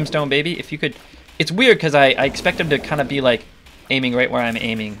 Brimstone Baby, if you could. It's weird because I expect him to kind of be like aiming right where I'm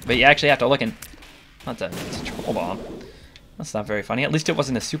aiming, but you actually have to look and. It's a troll bomb. That's not very funny. At least it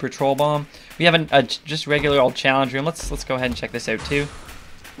wasn't a super troll bomb. We have a just regular old challenge room. Let's go ahead and check this out too.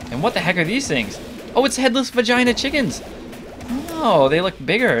 And what the heck are these things? Oh, it's headless vagina chickens. Oh, they look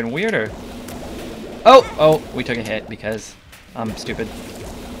bigger and weirder. Oh, we took a hit because I'm stupid.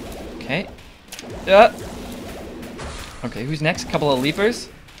 Okay. Okay, who's next? A couple of leapers.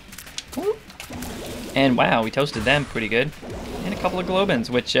 Whoop. And wow, we toasted them pretty good. And a couple of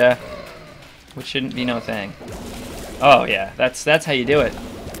globins, which shouldn't be no thing. Oh yeah, that's how you do it.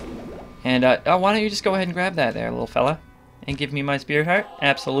 And, oh, why don't you just go ahead and grab that there, little fella? And give me my spirit heart?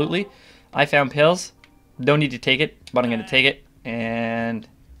 Absolutely. I found pills. Don't need to take it, but I'm going to take it. And,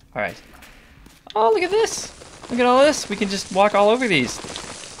 alright. Oh, look at this. Look at all this. We can just walk all over these.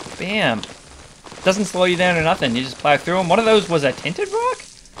 Bam. Doesn't slow you down or nothing. You just plow through them. One of those was a tinted rock?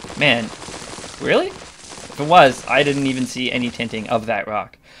 Man, really? If it was, I didn't even see any tinting of that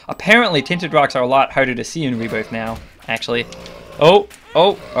rock. Apparently, tinted rocks are a lot harder to see in Rebirth now, actually. Oh,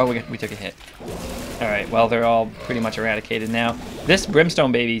 we took a hit. Alright, well, they're all pretty much eradicated now. This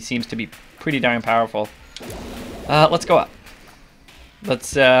brimstone baby seems to be pretty darn powerful. Let's go up.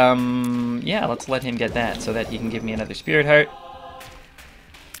 Let's, yeah, let's let him get that so that he can give me another spirit heart.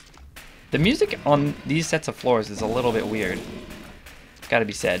 The music on these sets of floors is a little bit weird. It's gotta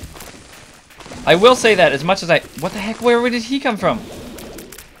be said. I will say that as much as what the heck, where did he come from?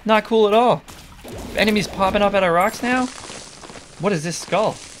 Not cool at all. Enemies popping up out of rocks now? What is this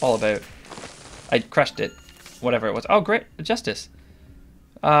skull all about? I crushed it. Whatever it was. Oh, great. Justice.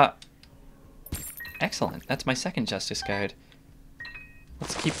 Excellent. That's my second justice card.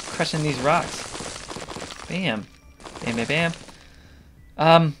 Let's keep crushing these rocks. Bam. Bam, bam,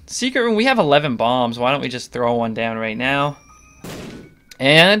 bam. Secret room. We have 11 bombs. Why don't we just throw one down right now?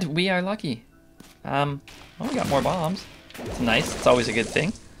 And we are lucky. Oh, we got more bombs. It's nice. It's always a good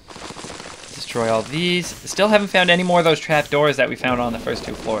thing. Destroy all these. Still haven't found any more of those trapdoors that we found on the first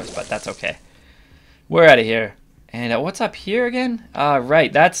 2 floors, but that's okay. We're out of here. And what's up here again?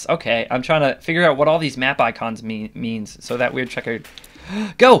 Right, that's okay. I'm trying to figure out what all these map icons means. So that weird checkered...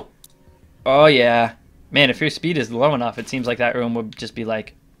 Go! Oh, yeah. Man, if your speed is low enough, it seems like that room would just be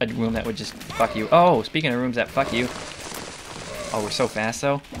like a room that would just fuck you. Oh, speaking of rooms that fuck you. Oh, we're so fast,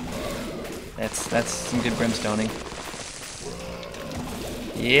 though. That's some good brimstoning.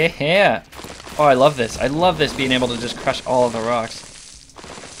 Yeah! Oh, I love this. I love this, being able to just crush all of the rocks.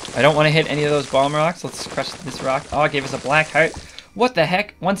 I don't want to hit any of those bomb rocks. Let's crush this rock. Oh, it gave us a black heart. What the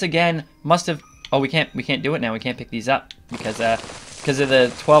heck? Once again, must have... Oh, we can't do it now. We can't pick these up because of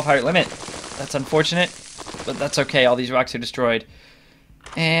the 12 heart limit. That's unfortunate, but that's okay. All these rocks are destroyed.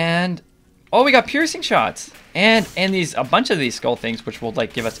 And... Oh, we got piercing shots. And a bunch of these skull things, which will,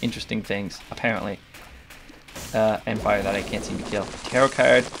 like, give us interesting things, apparently. And fire that I can't seem to kill. Tarot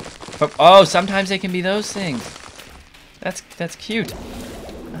card. Oh, sometimes they can be those things. That's cute.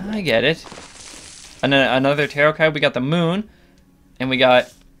 I get it. And then another tarot card. We got the moon, and we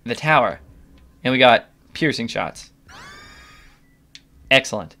got the tower, and we got piercing shots.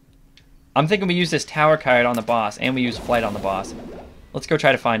 Excellent. I'm thinking we use this tower card on the boss, and we use flight on the boss. Let's go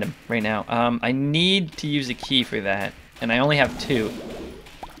try to find him right now. I need to use a key for that, and I only have 2.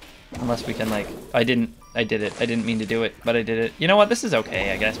 Unless we can, like... I did it. I didn't mean to do it, but I did it. You know what? This is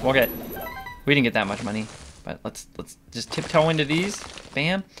okay, I guess. We didn't get that much money, but let's just tiptoe into these.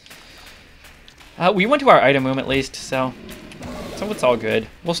 Bam. We went to our item room at least, so it's all good.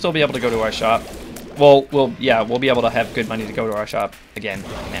 We'll still be able to go to our shop. Well, we'll be able to have good money to go to our shop again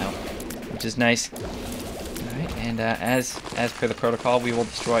now, which is nice. All right, and as per the protocol, we will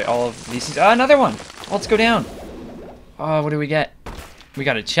destroy all of these things. Another one. Let's go down. Oh, what do we get? We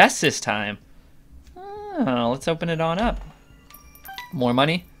got a chest this time. Oh, let's open it on up. More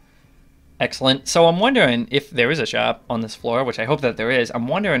money. Excellent. So I'm wondering if there is a shop on this floor, which I hope that there is. I'm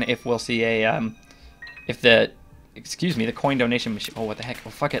wondering if we'll see a, the coin donation machine. Oh, what the heck? Oh,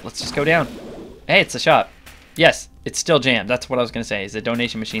 fuck it. Let's just go down. Hey, it's a shop. Yes, it's still jammed. That's what I was going to say. Is the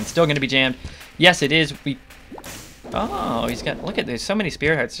donation machine still going to be jammed? Yes, it is. Oh, he's got, look at, there's so many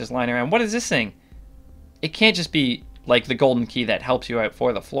spirit hearts just lying around. What is this thing? It can't just be like the golden key that helps you out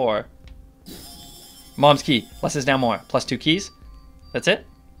for the floor. Mom's key. Less is now more. Plus 2 keys. That's it?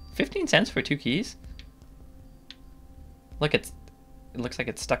 15 cents for 2 keys? Look, it looks like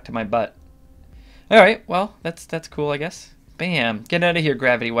it's stuck to my butt. Alright, well, that's cool, I guess. Bam. Get out of here,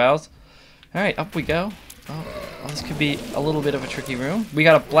 Gravity Wells. Alright, up we go. Oh, well, this could be a little bit of a tricky room. We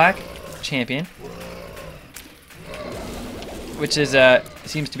got a black champion, which is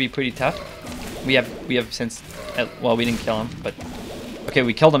seems to be pretty tough. We have since... well, we didn't kill him, but... Okay,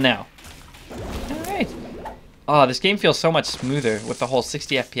 we killed him now. Alright. Oh, this game feels so much smoother with the whole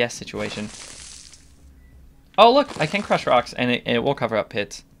 60 FPS situation. Oh, look, I can crush rocks, and it will cover up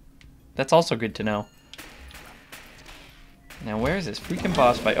pits. That's also good to know. Now, where is this freaking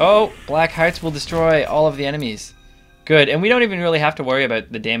boss fight? Oh, black hearts will destroy all of the enemies. Good, and we don't even really have to worry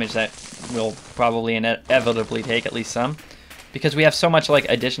about the damage that we'll probably inevitably take, at least some. Because we have so much, like,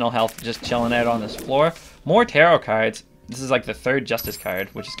 additional health just chilling out on this floor. More tarot cards. This is, like, the 3rd justice card,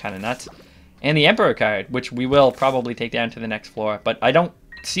 which is kind of nuts. And the Emperor card, which we will probably take down to the next floor. But I don't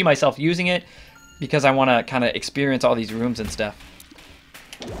see myself using it because I want to kind of experience all these rooms and stuff.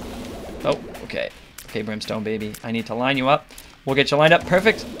 Oh, okay. Okay, Brimstone baby. I need to line you up. We'll get you lined up.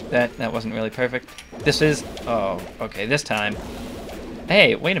 Perfect. That wasn't really perfect. This is... Oh, okay, this time.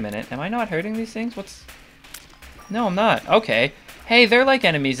 Hey, wait a minute. Am I not hurting these things? What's... No, I'm not. Okay. Hey, they're like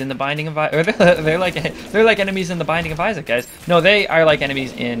enemies in the Binding of Isaac. They're like enemies in the Binding of Isaac, guys. No, they are like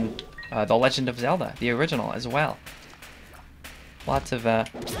enemies in The Legend of Zelda, the original, as well. Lots of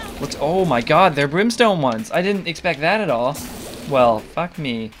oh my God, they're brimstone ones. I didn't expect that at all. Well, fuck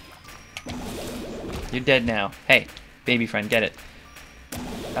me. You're dead now. Hey, baby friend, get it.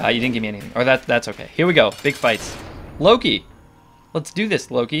 You didn't give me anything. Or that's okay. Here we go. Big fights. Loki. Let's do this,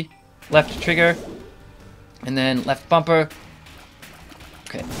 Loki. Left trigger. And then left bumper.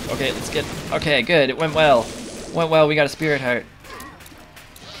 Okay, okay, let's get... Okay, good. It went well. Went well. We got a spirit heart.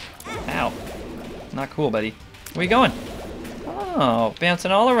 Ow. Not cool, buddy. Where you going? Oh,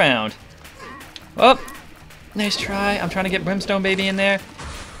 bouncing all around. Oh, nice try. I'm trying to get Brimstone baby in there.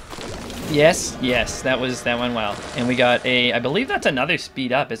 Yes, yes, that went well. And we got a, I believe that's another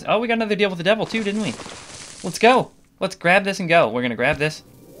speed up. Oh, we got another deal with the devil too, didn't we? Let's go. Let's grab this and go. We're gonna grab this.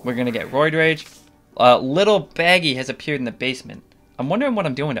 We're gonna get Roid Rage. Little Baggy has appeared in the basement. I'm wondering what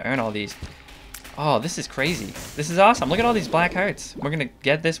I'm doing to earn all these. Oh, this is crazy. This is awesome. Look at all these black hearts. We're gonna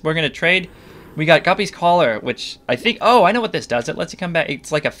get this. We're gonna trade. We got Guppy's Collar, which I think... Oh, I know what this does. It lets you come back.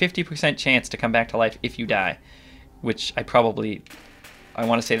 It's like a 50% chance to come back to life if you die. Which I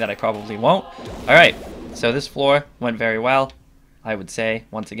want to say that I probably won't. Alright, so this floor went very well, I would say,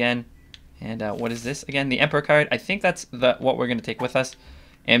 once again. And what is this again? The Emperor card. I think that's what we're going to take with us.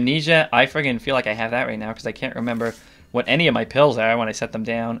 Amnesia. I friggin' feel like I have that right now because I can't remember what any of my pills are when I set them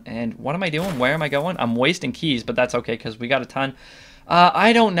down. And what am I doing? Where am I going? I'm wasting keys, but that's okay because we got a ton.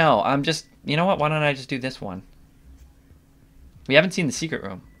 I don't know. I'm just... You know what? Why don't I just do this one? We haven't seen the secret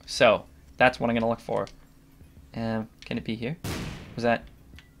room, so that's what I'm going to look for. Can it be here? Was that...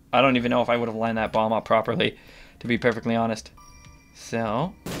 I don't even know if I would have lined that bomb up properly, to be perfectly honest.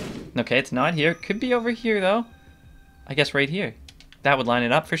 So... Okay, it's not here. Could be over here, though. I guess right here. That would line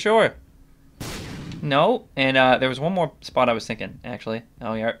it up for sure. No, and there was one more spot I was thinking, actually.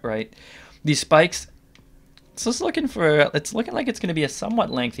 Oh, yeah, right. These spikes... It's just looking for... It's looking like it's going to be a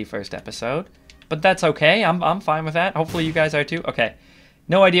somewhat lengthy first episode. But that's okay. I'm fine with that. Hopefully you guys are too. Okay.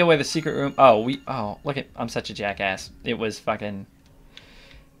 No idea where the secret room... Oh, look at... I'm such a jackass. It was fucking...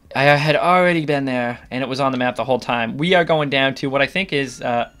 I had already been there, and it was on the map the whole time. We are going down to what I think is...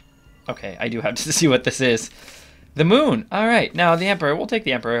 Okay, I do have to see what this is. The moon. All right. Now, the Emperor. We'll take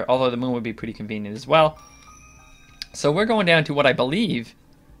the Emperor, although the moon would be pretty convenient as well. So we're going down to what I believe...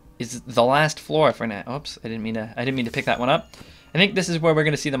 is the last floor for now. Oops, I didn't mean to pick that one up. I think this is where we're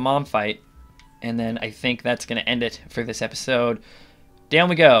going to see the mom fight, and then I think that's going to end it for this episode. Down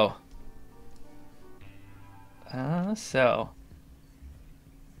we go. So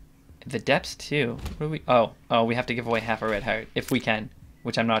the depths too. What do we? Oh, we have to give away half a red heart if we can,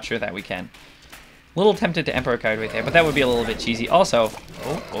 which I'm not sure that we can. A little tempted to Emperor card right there, but that would be a little bit cheesy. Also,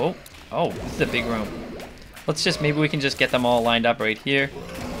 oh, this is a big room. Let's just maybe we can just get them all lined up right here.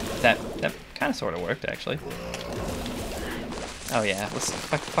 That kind of sort of worked, actually. Oh yeah, let's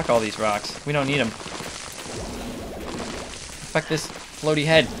fuck all these rocks. We don't need them. Fuck this floaty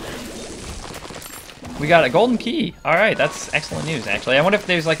head. We got a golden key. All right, that's excellent news, actually. I wonder if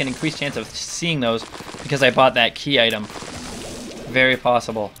there's like an increased chance of seeing those because I bought that key item. Very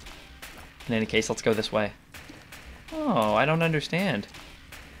possible. In any case, let's go this way. Oh, I don't understand.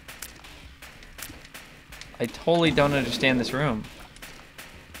 I totally don't understand this room.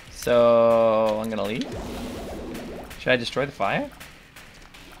 So, I'm gonna leave. Should I destroy the fire?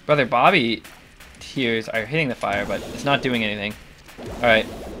 Brother Bobby tears are hitting the fire, but it's not doing anything. Alright,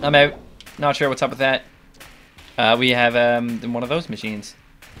 I'm out. Not sure what's up with that. We have one of those machines.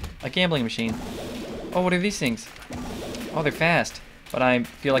 A gambling machine. Oh, what are these things? Oh, they're fast. But I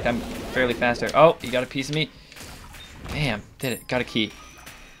feel like I'm fairly faster. Oh, you got a piece of me. Bam, did it. Got a key.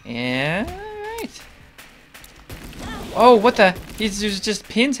 And... Alright. Oh, what the? There's just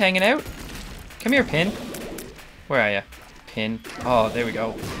pins hanging out. Come here, pin. Where are you? Pin. Oh, there we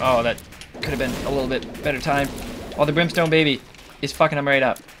go. Oh, that could have been a little bit better time. Oh, the Brimstone baby is fucking him right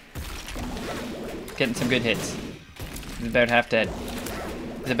up. Getting some good hits. He's about half dead.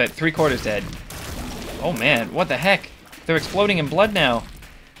 He's about 3/4 dead. Oh, man. What the heck? They're exploding in blood now.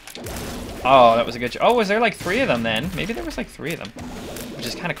 Oh, that was a good shot. Oh, was there like 3 of them then? Maybe there was like 3 of them. Which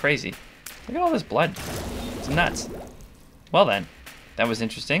is kind of crazy. Look at all this blood. It's nuts. Well then, that was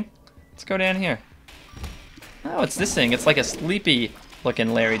interesting. Let's go down here. Oh, it's this thing. It's like a sleepy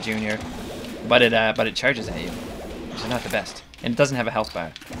looking Larry Jr. But it charges at you, which is not the best. And it doesn't have a health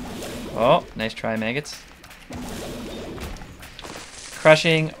bar. Oh, nice try, maggots.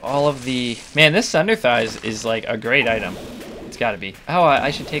 crushing all of the... Man, this Thunder Thighs is like a great item. It's gotta be. Oh, I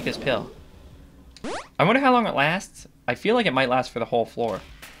should take this pill. I wonder how long it lasts. I feel like it might last for the whole floor.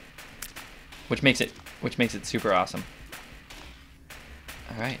 Which makes it super awesome.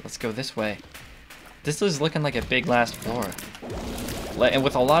 Alright, let's go this way. This is looking like a big last floor. And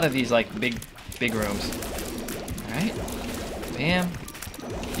with a lot of these like big rooms. Alright. Bam.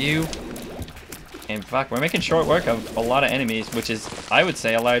 You. And fuck, we're making short work of a lot of enemies, which is, I would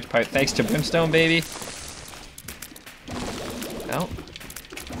say, a large part thanks to Brimstone, baby. Oh.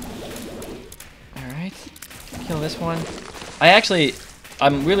 Alright. Kill this one.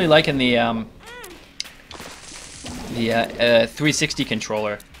 I'm really liking the 360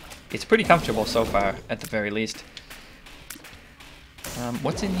 controller. It's pretty comfortable so far, at the very least.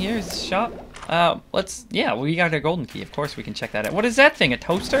 What's in here? Is this shop? Yeah, we got our golden key. Of course we can check that out. What is that thing? A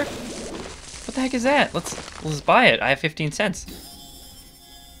toaster? What the heck is that? Let's buy it. I have 15 cents.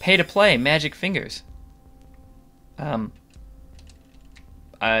 Pay to play. Magic fingers. I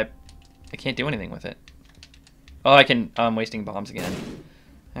can't do anything with it. Oh, I can. I'm wasting bombs again.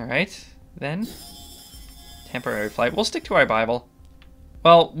 All right, then. Temporary flight. We'll stick to our Bible.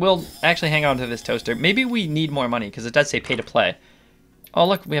 Well, we'll actually hang on to this toaster. Maybe we need more money because it does say pay to play. Oh,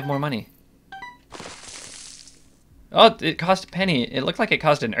 look, we have more money. Oh, it cost a penny. It looked like it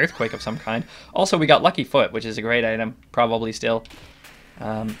caused an earthquake of some kind. Also, we got Lucky Foot, which is a great item, probably still.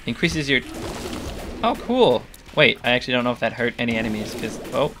 Increases your... Oh, cool. Wait, I actually don't know if that hurt any enemies, because...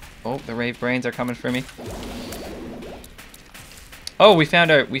 Oh, the Rave Brains are coming for me. Oh, we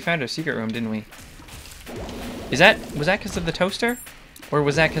found our secret room, didn't we? Was that because of the toaster? Or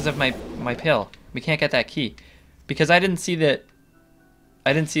was that because of my pill? We can't get that key. Because I didn't see that...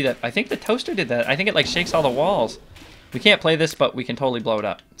 I think the toaster did that. I think it, like, shakes all the walls. We can't play this, but we can totally blow it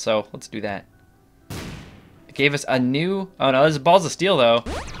up. So, let's do that. It gave us a new... Oh, no, this is Balls of Steel, though.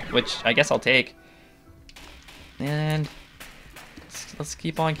 Which I guess I'll take. And... Let's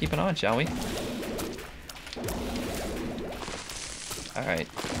keep on keeping on, shall we? Alright.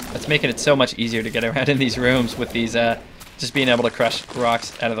 That's making it so much easier to get around in these rooms with these, just being able to crush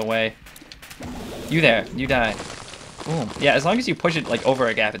rocks out of the way. You there. You die. Boom. Yeah, as long as you push it, like, over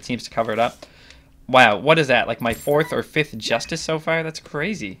a gap, it seems to cover it up. Wow, what is that? Like my 4th or 5th Justice so far? That's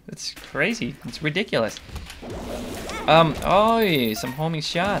crazy. That's crazy. It's ridiculous. Oh, some homing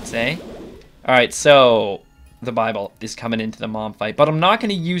shots, eh? Alright, so the Bible is coming into the mom fight, but I'm not going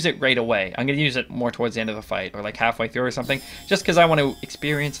to use it right away. I'm going to use it more towards the end of the fight, or like halfway through or something, just because I want to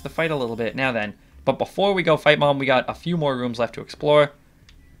experience the fight a little bit. Now then. But before we go fight mom, we got a few more rooms left to explore.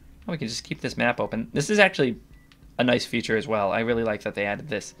 Oh, we can just keep this map open. This is actually a nice feature as well. I really like that they added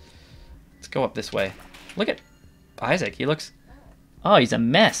this. Let's go up this way. Look at Isaac. He looks... Oh, he's a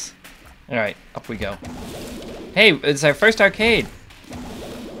mess. Alright, up we go. Hey, it's our first arcade.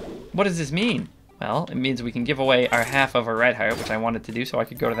 What does this mean? Well, it means we can give away our half of a red heart, which I wanted to do so I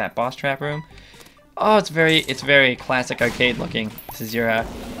could go to that boss trap room. Oh, it's very classic arcade looking. This is your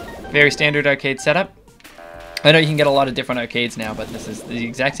very standard arcade setup. I know you can get a lot of different arcades now, but this is the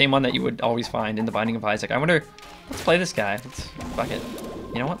exact same one that you would always find in the Binding of Isaac. I wonder... Let's play this guy. Let's... Fuck it.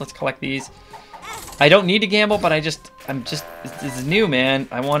 You know what? Let's collect these. I don't need to gamble, but this is new, man.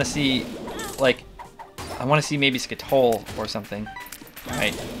 I want to see, like, maybe Skatole or something. All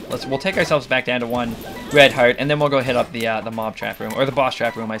right, we'll take ourselves back down to 1 red heart, and then we'll go hit up the mob trap room, or the boss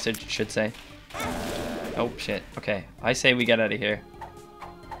trap room, I should say. Oh shit. Okay, I say we get out of here.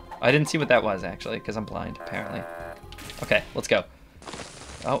 I didn't see what that was actually, because I'm blind apparently. Okay, let's go.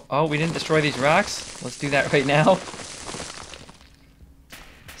 Oh, we didn't destroy these rocks. Let's do that right now.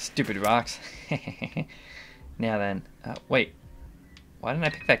 Stupid rocks. Now then. Wait. Why didn't I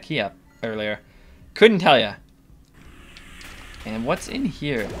pick that key up earlier? Couldn't tell ya. And what's in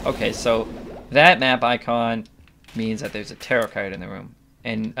here? Okay, so that map icon means that there's a tarot card in the room.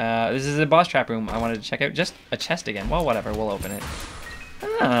 And this is a boss trap room I wanted to check out. Just a chest again. Well, whatever. We'll open it.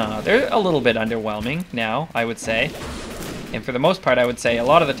 Oh, they're a little bit underwhelming now, I would say. And for the most part, I would say a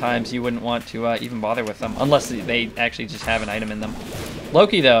lot of the times you wouldn't want to even bother with them unless they actually just have an item in them.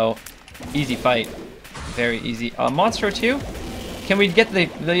 Loki, though, easy fight. Very easy. Monstro 2? Can we get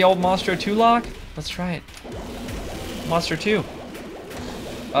the old Monstro 2 lock? Let's try it. Monster 2.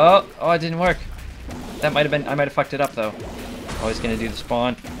 Oh, it didn't work. That might have been... I might have fucked it up, though. Always going to do the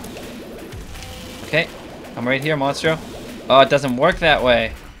spawn. Okay. I'm right here, Monstro. Oh, it doesn't work that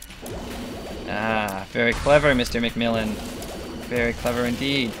way. Ah, very clever, Mr. McMillan. Very clever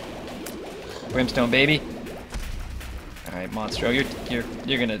indeed. Brimstone, baby. All right, Monstro,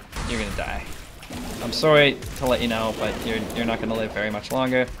 you're gonna die. I'm sorry to let you know, but you're not gonna live very much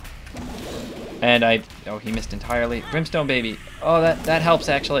longer. And oh, he missed entirely. Brimstone baby. Oh, that helps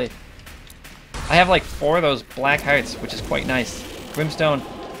actually. I have like 4 of those black hearts, which is quite nice. Brimstone.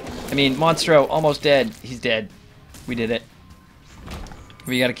 I mean, Monstro, almost dead. He's dead. We did it.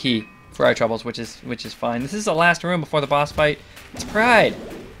 We got a key for our troubles, which is fine. This is the last room before the boss fight. It's Pride.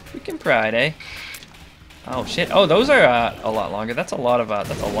 Freaking Pride, eh? Oh shit. Oh, those are a lot longer. That's a lot of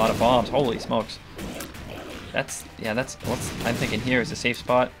bombs. Holy smokes. That's what's I'm thinking here is a safe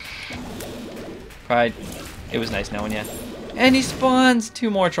spot. Pride. It was nice knowing you. And he spawns 2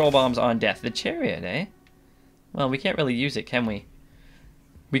 more troll bombs on death. The chariot, eh? Well, we can't really use it, can we?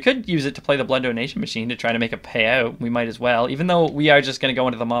 We could use it to play the blood donation machine to try to make a payout. We might as well, even though we are just going to go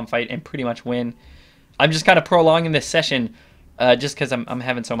into the mom fight and pretty much win. I'm just kind of prolonging this session just because I'm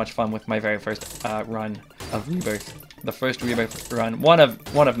having so much fun with my very first run of Rebirth. The first Rebirth run, one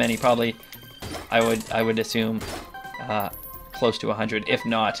of many probably. I would assume close to 100, if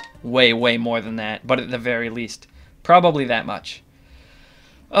not way more than that. But at the very least, probably that much.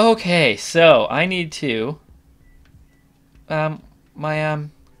 Okay, so I need to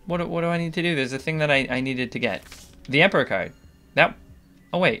what do I need to do? There's a thing that I needed to get. The Emperor card.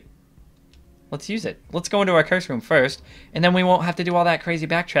 Oh wait. Let's use it. Let's go into our curse room first, and then we won't have to do all that crazy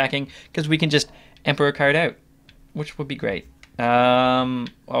backtracking because we can just Emperor card out, which would be great. Wait,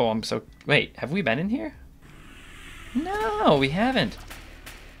 have we been in here? No, we haven't.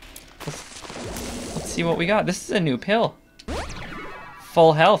 Let's see what we got. This is a new pill.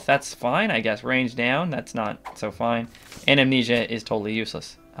 Full health, that's fine, I guess. Range down, that's not so fine. And amnesia is totally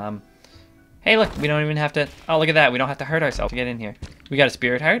useless. Hey, look, we don't even have to... Oh, look at that. We don't have to hurt ourselves to get in here. We got a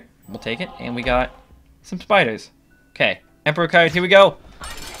spirit heart. We'll take it. And we got some spiders. Okay. Emperor card. Here we go.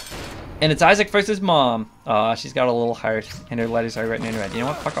 And it's Isaac versus Mom. Aw, she's got a little heart. And her letters are written in red. You know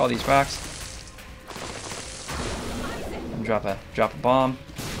what? Fuck all these rocks. And drop a bomb.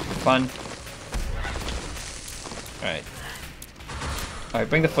 For fun. Alright. Alright,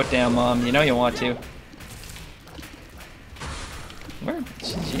 bring the foot down, Mom. You know you want to. Where?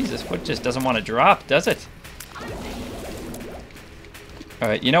 Jesus, foot just doesn't want to drop, does it?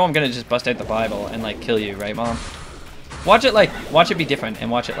 Alright, you know I'm gonna just bust out the Bible and like kill you, right, Mom? Watch it be different and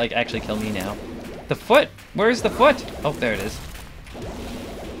watch it like actually kill me now. The foot! Where's the foot? Oh, there it is.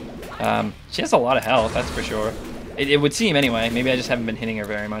 She has a lot of health, that's for sure. It would seem anyway. Maybe I just haven't been hitting her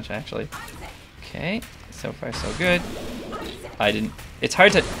very much, actually. Okay, so far so good. It's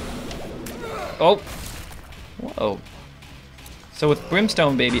hard to... Oh! Whoa. So with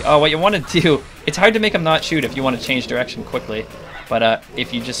Brimstone Baby, what you want to do, it's hard to make him not shoot if you want to change direction quickly. But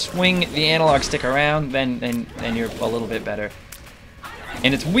if you just swing the analog stick around, then you're a little bit better.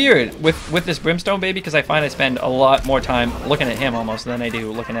 And it's weird with this Brimstone Baby because I find I spend a lot more time looking at him almost than I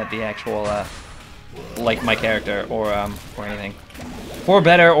do looking at the actual, like my character or anything. For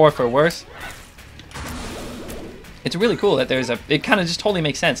better or for worse. It's really cool that there's it kind of just totally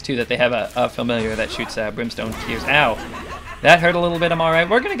makes sense too that they have a familiar that shoots Brimstone Tears. Ow. That hurt a little bit, I'm alright.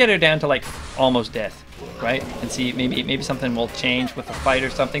 We're gonna get her down to like almost death, right? And see, maybe something will change with the fight or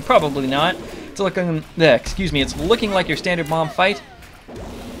something. Probably not. It's looking, it's looking like your standard mom fight.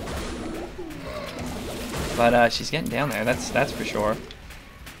 But she's getting down there. That's for sure.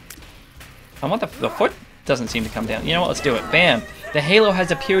 I want the foot doesn't seem to come down. You know what? Let's do it. Bam! The halo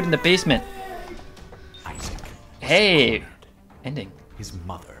has appeared in the basement. Hey, ending. His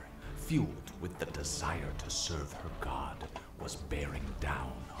mother, fueled with the desire to serve her God, was bearing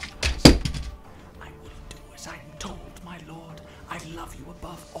down on Isaac. I will do as I'm told, my lord. I love you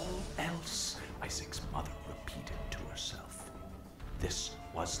above all else, Isaac's mother repeated to herself. This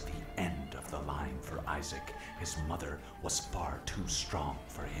was the end of the line for Isaac. His mother was far too strong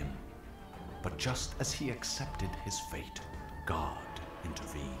for him. But just as he accepted his fate, God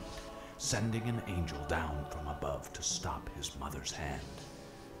intervened, sending an angel down from above to stop his mother's hand.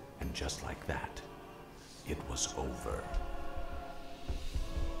 And just like that, it was over.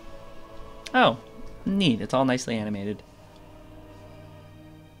 Oh, neat. It's all nicely animated.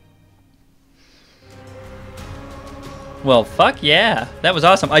 Well, fuck yeah. That was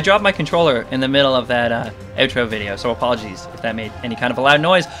awesome. I dropped my controller in the middle of that outro video, so apologies if that made any kind of a loud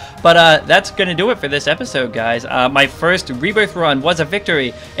noise. But that's going to do it for this episode, guys. My first Rebirth run was a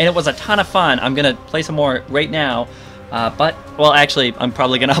victory, and it was a ton of fun. I'm going to play some more right now. Well, actually, I'm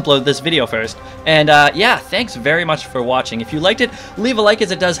probably going to upload this video first. And yeah, thanks very much for watching. If you liked it, leave a like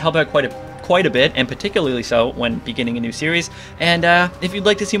as it does help out quite a bit, and particularly so when beginning a new series. And if you'd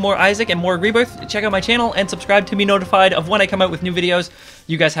like to see more Isaac and more Rebirth, check out my channel and subscribe to be notified of when I come out with new videos.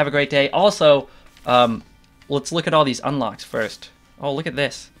 You guys have a great day. Also, let's look at all these unlocks first. Oh, look at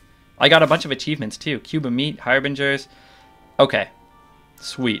this. I got a bunch of achievements too. Cube of Meat, Harbingers. Okay.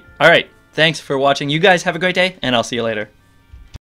 Sweet. Alright. Thanks for watching. You guys have a great day, and I'll see you later.